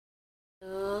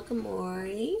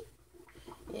morning.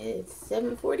 It's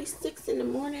 7:46 in the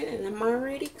morning and I'm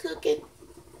already cooking.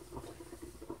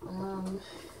 I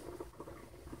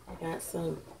got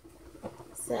some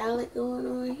salad going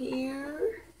on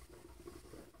here.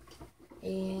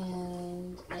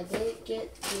 And I did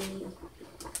get the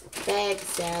bag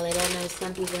salad. I know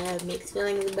some people have mixed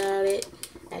feelings about it.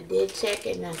 I did check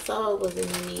it and I saw it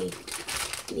wasn't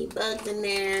any bugs in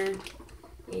there.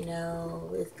 You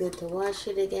know, it's good to wash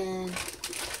it again.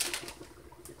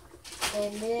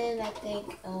 And then I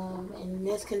think in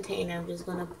this container I'm just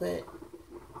gonna put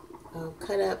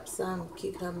cut up some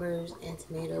cucumbers and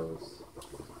tomatoes.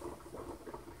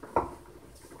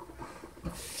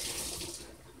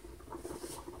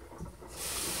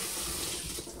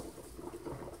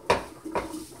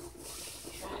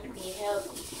 Trying to be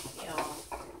healthy, y'all.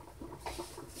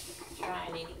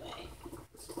 Trying anyway.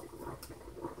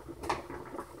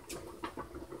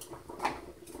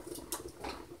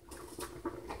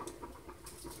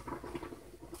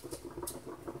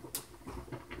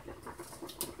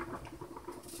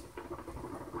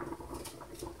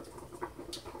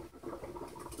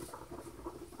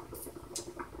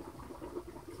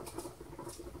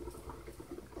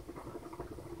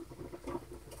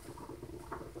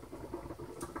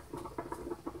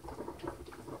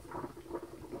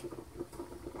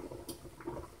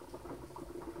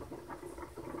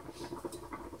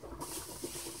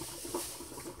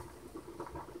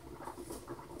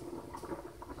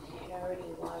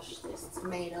 Wash this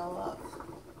tomato off.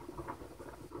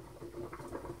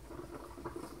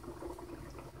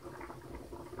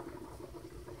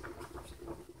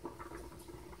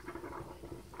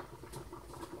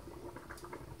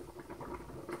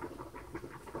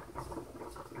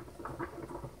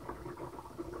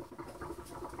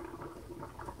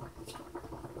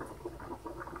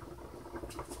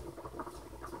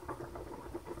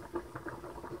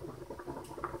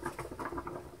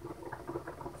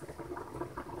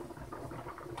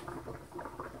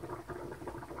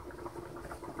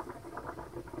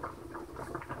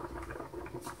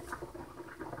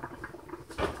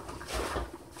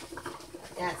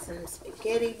 Got some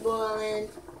spaghetti boiling.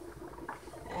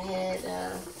 I had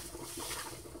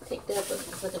picked up like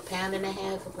 1.5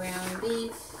 pounds of ground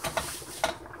beef.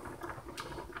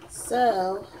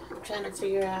 So I'm trying to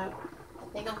figure out. I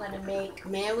think I'm gonna make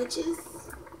Manwiches,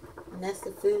 and that's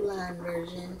the Food Line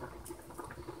version,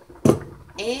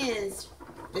 and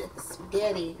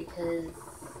spaghetti because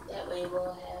that way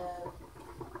we'll have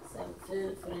some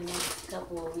food for the next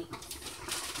couple of weeks.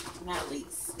 Not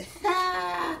weeks.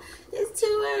 It's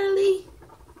too early.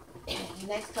 The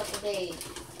next couple days.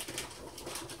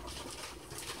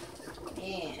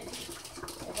 Man,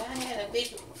 if I had a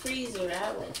big freezer,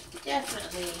 I would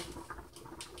definitely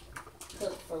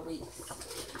cook for weeks.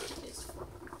 Just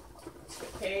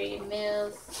prepare your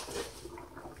meals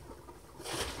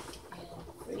and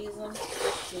freeze them.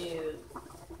 Shoot,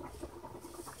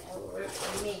 that would work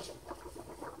for me.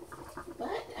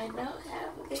 But I don't have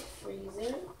a big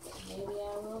freezer. Maybe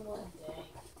I will one day.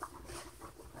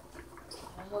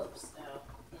 I hope so.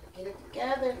 Gotta get it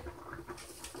together.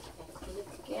 Gotta get it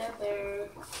together.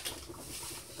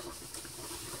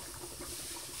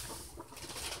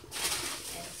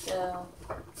 And so,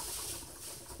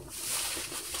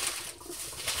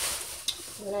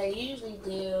 what I usually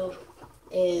do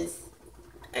is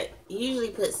I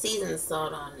usually put seasoned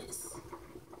salt on this.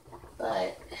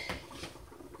 But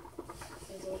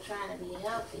since we're trying to be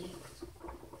healthy,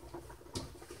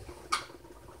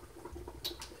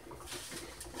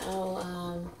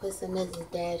 I'll put some Mrs.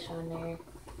 Dash on there.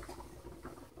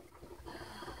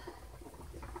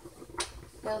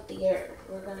 Healthier.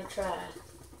 We're gonna try.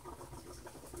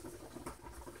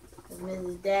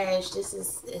 Mrs. Dash, this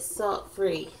is salt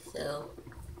free, so.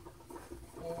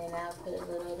 And then I'll put a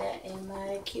little of that in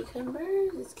my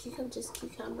cucumbers. It's just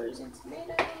cucumbers and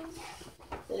tomatoes.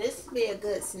 So this would be a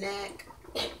good snack.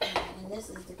 And this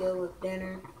is to go with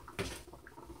dinner.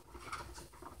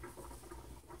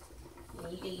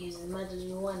 And you can use as much as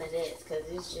you want of this because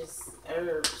it's just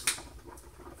herbs.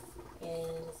 And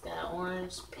it's got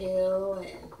orange peel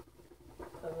and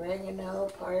oregano,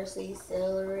 parsley,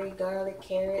 celery, garlic,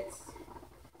 carrots,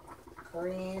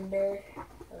 coriander,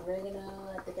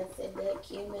 oregano, I think I said that,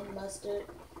 cumin, mustard,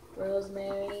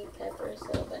 rosemary, pepper,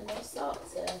 so but no salt.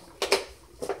 So,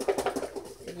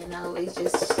 and then I always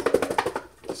just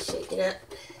shake it up.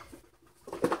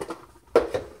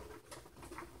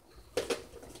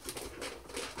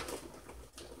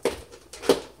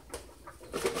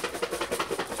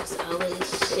 Always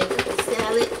shake up the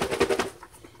salad,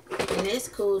 and it's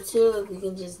cool too if you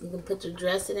can put your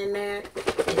dressing in there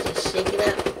and just shake it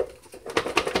up.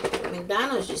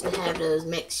 McDonald's used to have those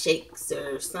mix shakes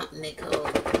or something they call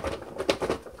it.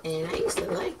 And I used to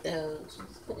like those.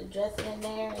 Just put the dressing in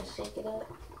there and shake it up.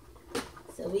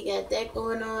 So we got that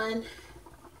going on.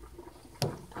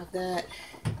 I've got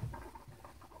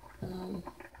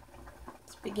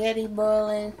spaghetti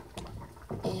boiling.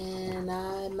 And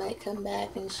I might come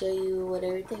back and show you what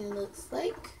everything looks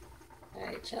like.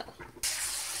 Alright, y'all. I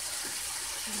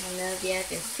don't know if y'all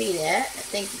can see that. I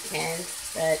think you can.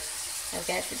 But I've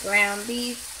got the ground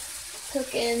beef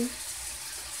cooking.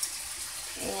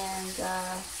 And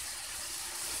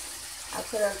I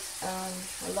put a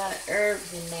lot of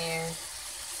herbs in there.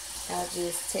 I'll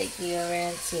just take you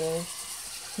around to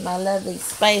my lovely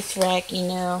spice rack, you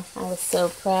know, I was so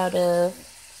proud of.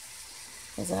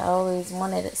 Because I always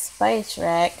wanted a spice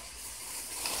rack.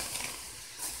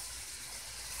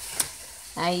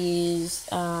 I used,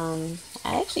 I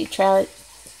actually tried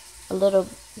a little,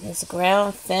 this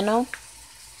ground fennel.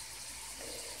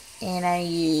 And I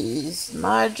used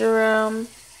marjoram.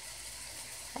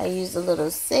 I used a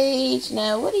little sage.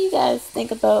 Now, what do you guys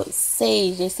think about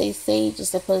sage? They say sage is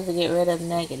supposed to get rid of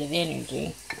negative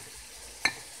energy.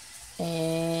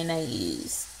 And I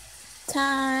used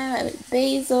thyme,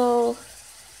 basil.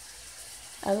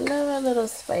 I love a little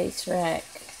spice rack.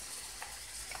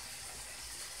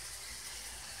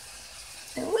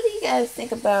 And what do you guys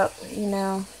think about, you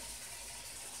know,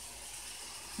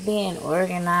 being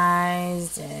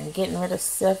organized and getting rid of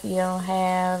stuff you don't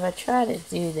have? I try to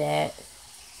do that.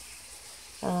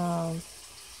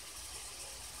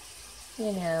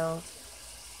 You know,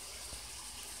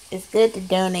 it's good to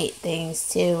donate things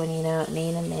too when you don't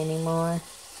need them anymore.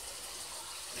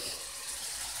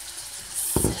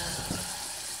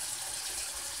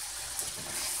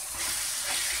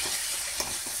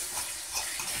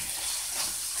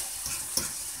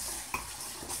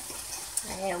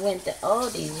 I went to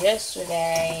Aldi's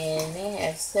yesterday and they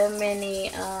have so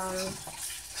many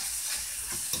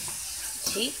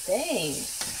cheap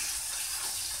things.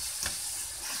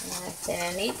 And I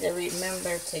said I need to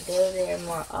remember to go there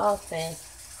more often.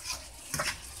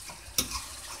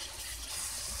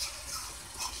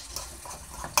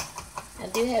 I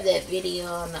do have that video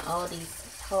on the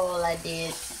Aldi's haul I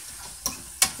did a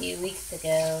few weeks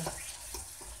ago.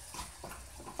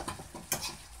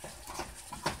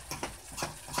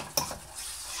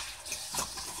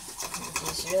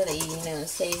 It's really, you know,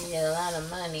 saves you a lot of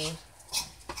money.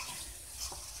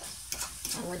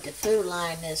 I went to Food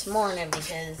Line this morning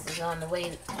because it's on the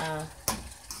way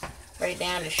right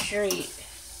down the street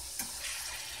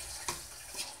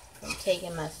from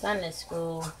taking my son to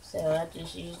school, so I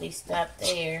just usually stop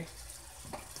there.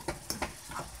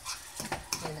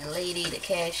 And the lady, the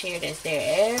cashier that's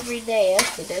there every day, I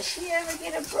said, does she ever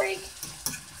get a break?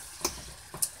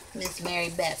 Miss Mary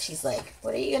Beth, she's like,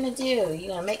 what are you gonna do? You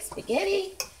gonna make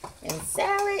spaghetti and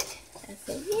salad? I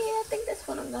said, yeah, I think that's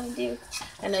what I'm gonna do.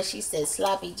 I know she said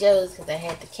sloppy joes because I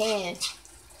had the can.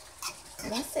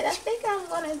 And I said, I think I'm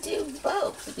gonna do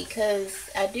both because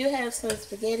I do have some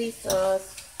spaghetti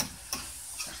sauce.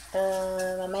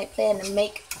 I might plan to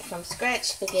make from scratch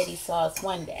spaghetti sauce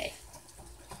one day,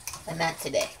 but not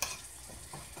today.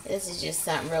 This is just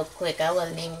something real quick. I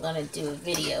wasn't even gonna do a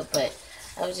video, but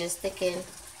I was just thinking,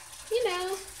 you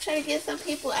know, trying to get some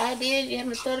people ideas you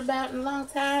haven't thought about in a long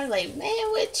time, like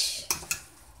Manwich.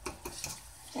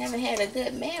 I haven't had a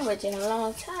good Manwich in a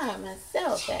long time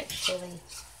myself, actually.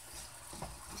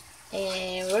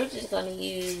 And we're just going to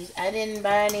use, I didn't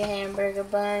buy any hamburger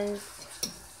buns.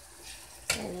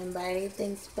 I didn't buy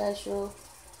anything special.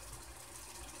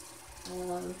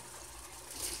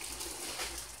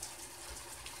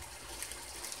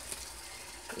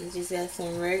 We just got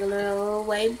some regular old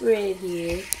white bread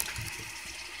here.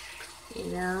 You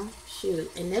know, shoot.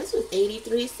 And this was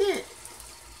 83 cents.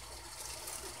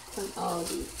 From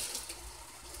Aldi.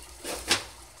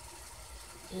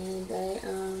 And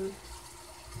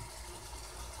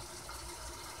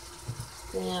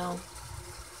now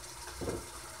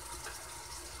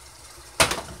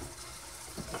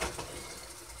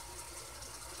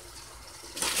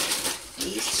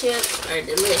these chips are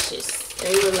delicious.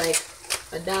 They were like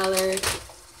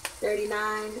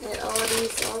 $1.39 at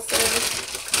Aldi's also.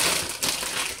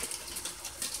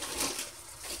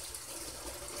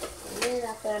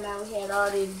 I found out we had all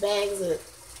these bags of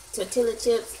tortilla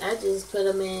chips. I just put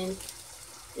them in,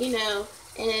 you know,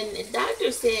 and the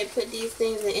doctor said put these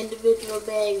things in individual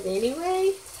bags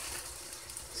anyway.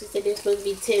 She said there's supposed to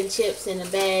be 10 chips in a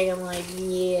bag. I'm like,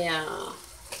 yeah,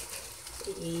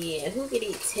 who could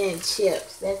eat 10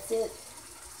 chips? That's it.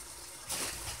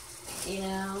 You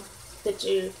know, put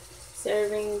your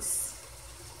servings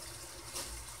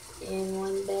in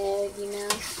one bag, you know.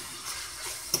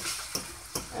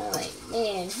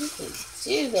 he could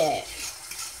do that.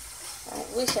 I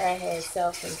wish I had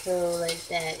self-control like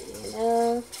that, you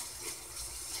know?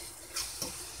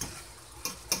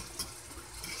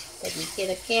 Like you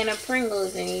get a can of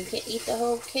Pringles and you can eat the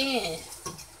whole can.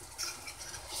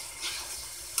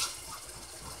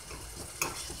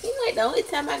 Seems like the only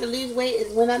time I can lose weight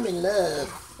is when I'm in love.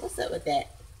 What's up with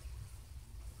that?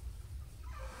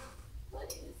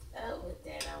 What is up with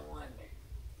that, I wonder?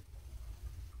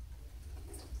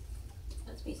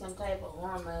 Must be some type of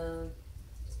hormone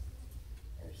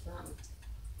or something.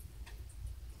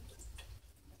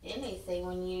 Then they say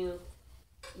when you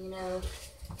know,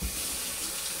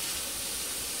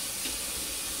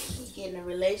 you get in a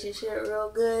relationship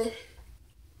real good,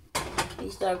 you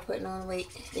start putting on weight.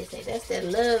 They say that's that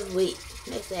love weight.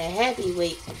 That's that happy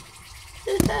weight.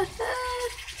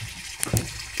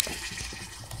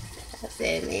 I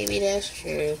said maybe that's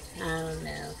true. I don't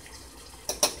know.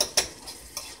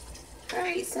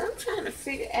 Alright, so I'm trying to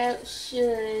figure out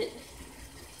let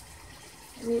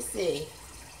me see.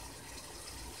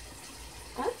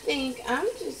 I think I'm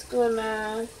just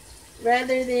gonna,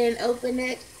 rather than open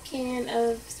that can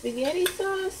of spaghetti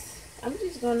sauce, I'm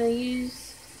just gonna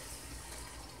use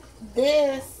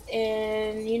this,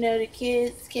 and you know, the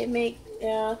kids can make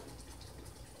the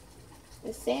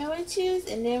sandwiches,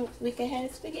 and then we can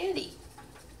have spaghetti.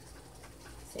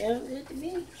 Sounds good to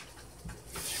me.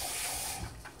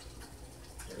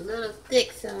 A little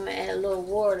thick, so I'm gonna add a little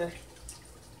water.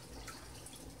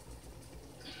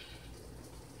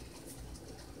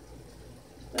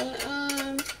 But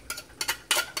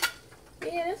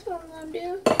yeah, that's what I'm gonna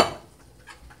do.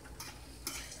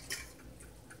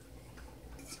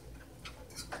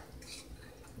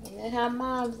 You know how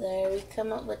moms are. We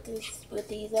come up with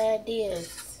these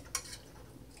ideas.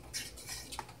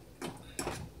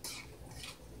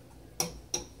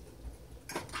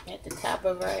 At the top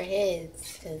of our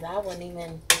heads, because I wasn't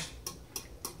even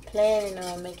planning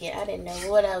on making. I didn't know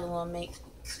what I was gonna make.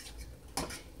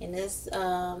 And it's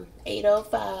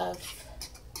 8:05,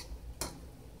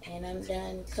 and I'm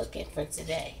done cooking for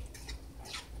today.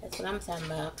 That's what I'm talking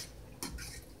about.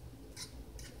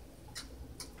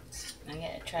 I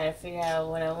gotta try to figure out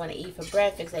what I want to eat for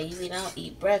breakfast. I usually don't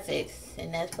eat breakfast,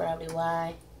 and that's probably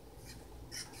why.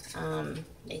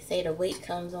 They say the weight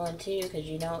comes on too, because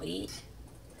you don't eat.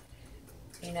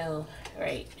 You know,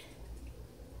 right?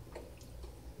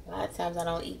 A lot of times I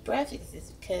don't eat breakfast. It's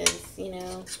because, you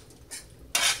know,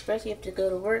 especially if you have to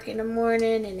go to work in the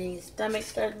morning, and then your stomach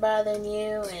starts bothering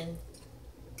you, and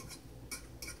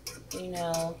you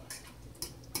know,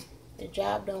 the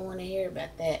job don't want to hear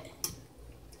about that.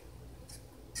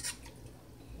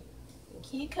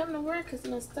 Can't come to work because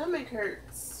my stomach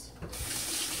hurts.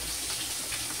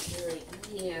 You're like,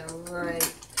 yeah,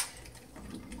 right.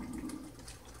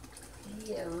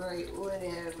 Yeah, right,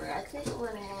 whatever. I think I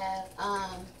want to have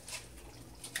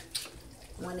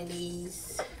one of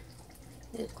these.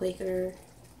 The Quaker.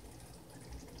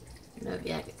 I don't know if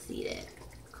y'all can see that.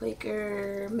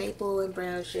 Quaker maple and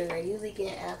brown sugar. I usually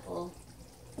get apple,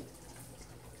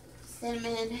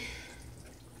 cinnamon.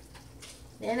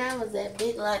 Then I was at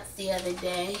Big Lots the other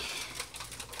day,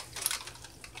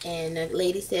 and the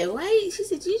lady said, "Why?" She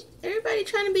said, "Everybody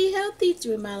trying to be healthy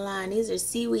through my line. These are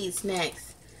seaweed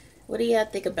snacks. What do y'all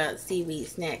think about seaweed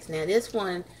snacks?" Now this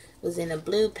one was in a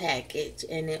blue package,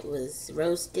 and it was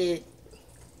roasted.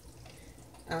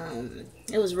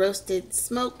 It was roasted,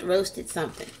 smoked roasted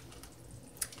something,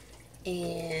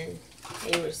 and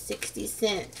they were 60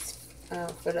 cents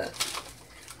for the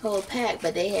whole pack,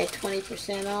 but they had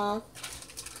 20% off.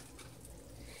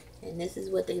 And this is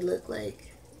what they look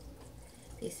like.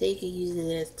 They say you can use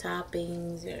it as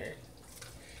toppings, or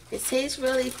it tastes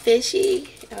really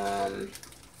fishy.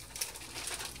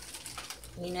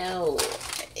 You know,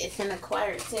 it's an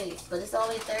acquired taste, but it's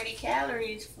only 30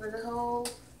 calories for the whole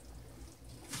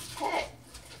pack.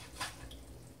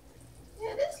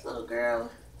 Yeah, this little girl,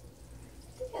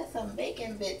 she got some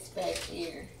bacon bits back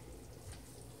here.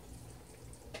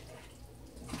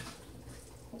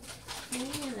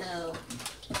 You know,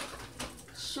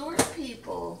 short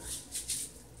people.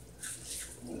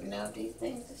 I don't even know if these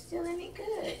things are still any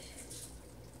good.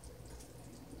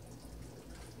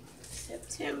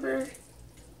 September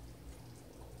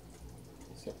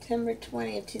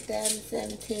 20th,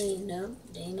 2017. Nope,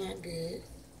 they not good.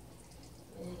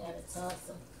 They gotta toss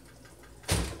them.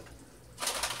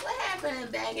 What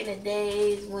happened back in the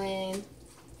days when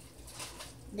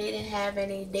they didn't have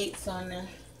any dates on the...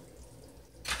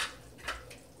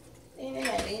 They didn't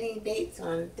have any dates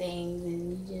on things,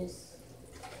 and you just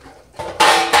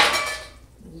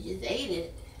ate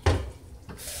it.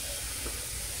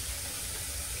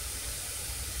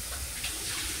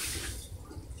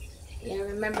 Y'all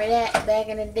remember that back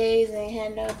in the days they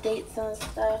had no dates on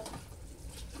stuff?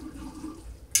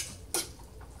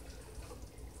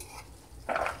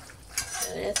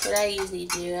 So that's what I usually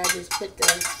do. I just put the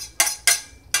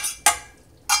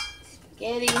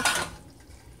spaghetti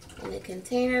in a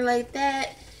container like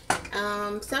that.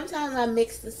 Sometimes I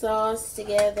mix the sauce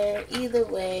together. Either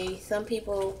way, some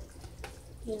people,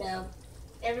 you know,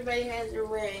 everybody has their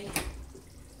way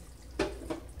of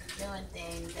doing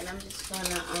things, and I'm just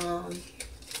gonna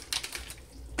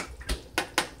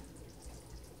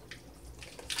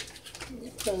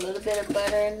put a little bit of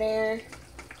butter in there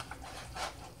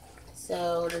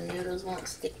so the noodles won't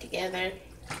stick together.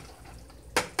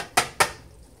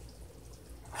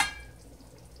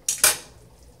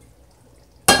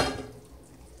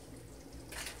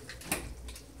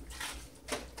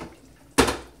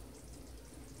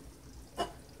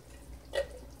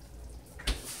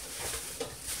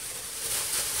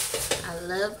 I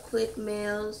love quick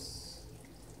meals.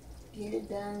 Get it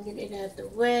done, get it out the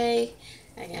way.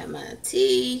 I got my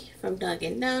tea from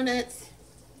Dunkin' Donuts.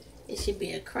 It should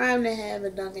be a crime to have a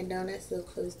Dunkin' Donuts so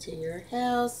close to your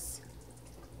house.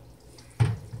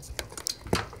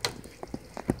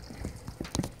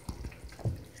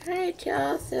 Alright,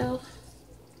 y'all, so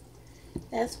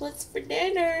that's what's for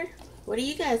dinner. What are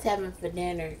you guys having for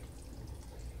dinner?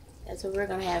 That's what we're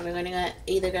gonna have. We're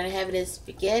either gonna have it as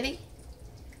spaghetti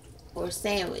or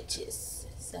sandwiches.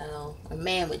 So, or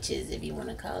manwiches if you want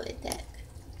to call it that.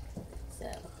 So,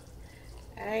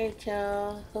 alright,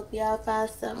 y'all. Hope y'all find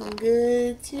something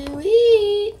good to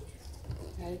eat.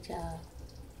 Alright, y'all.